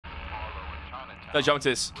Let's jump into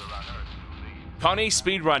this. Connie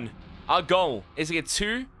speedrun. Our goal is to get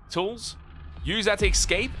 2 tools, use that to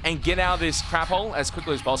escape, and get out of this crap hole as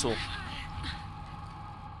quickly as possible.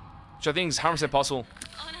 Which I think is 100% possible.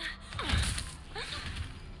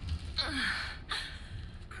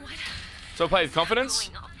 So play with confidence.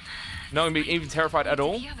 No one be even terrified at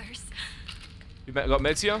all. We've got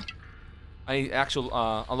meds here. I need actual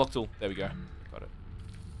unlock tool. There we go. Got it.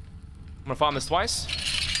 I'm gonna farm this twice.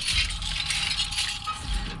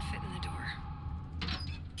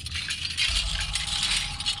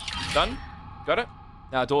 Done. Got it.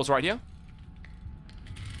 Now door's right here.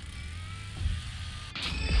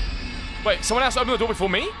 Wait, someone else opened the door before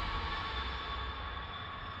me?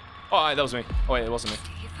 Oh, that was me. Oh wait, it wasn't me.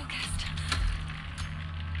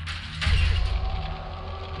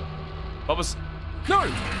 What was... No!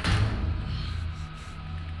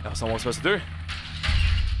 That's not what I was supposed to do.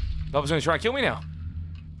 Bubba's gonna try and kill me now.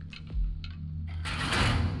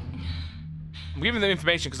 I'm giving them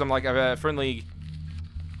information because I'm like a friendly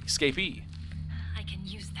escapee. I can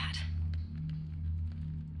use that.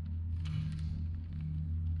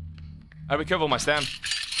 I'll be careful with my stam.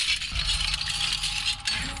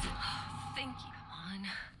 Thank you. Come on.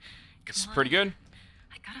 It's pretty good.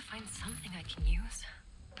 I gotta find something I can use.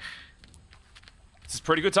 This is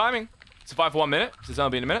pretty good timing. Survive for 1 minute. This is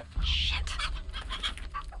only be in a minute. Shit.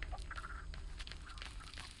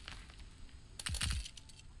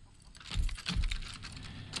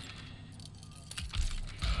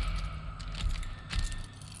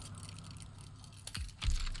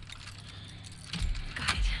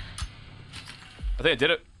 Got it. I think I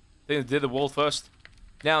did it. I think I did the wall first.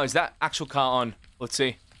 Now, is that actual car on? Let's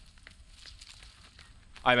see.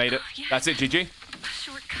 I made it. Yes. That's it, GG.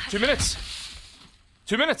 Shortcut. 2 minutes.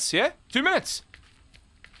 2 minutes, yeah? 2 minutes.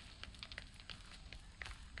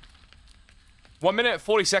 1 minute,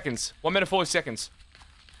 40 seconds. 1 minute, 40 seconds.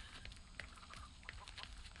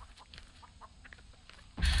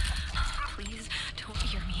 Please, don't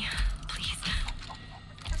hear me. Please.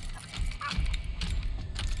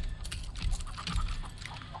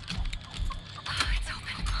 Oh, it's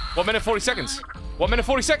open. 1 minute, 40 seconds. 1 minute,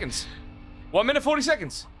 40 seconds. 1 minute, 40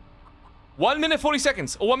 seconds. 1 minute, 40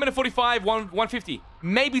 seconds. Or 1 minute, 45, 150.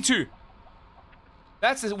 Maybe 2.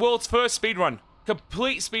 That's the world's first speedrun.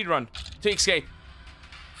 Complete speedrun to escape.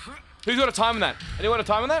 Who's got a time on that? Anyone got a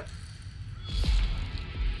time on that?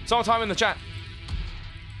 Someone time in the chat.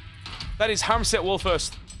 That is 100% world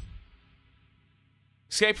first.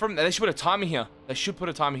 Escape from... They should put a timer here. They should put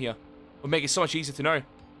a timer here. Would make it so much easier to know.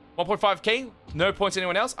 1.5k. No points to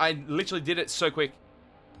anyone else. I literally did it so quick.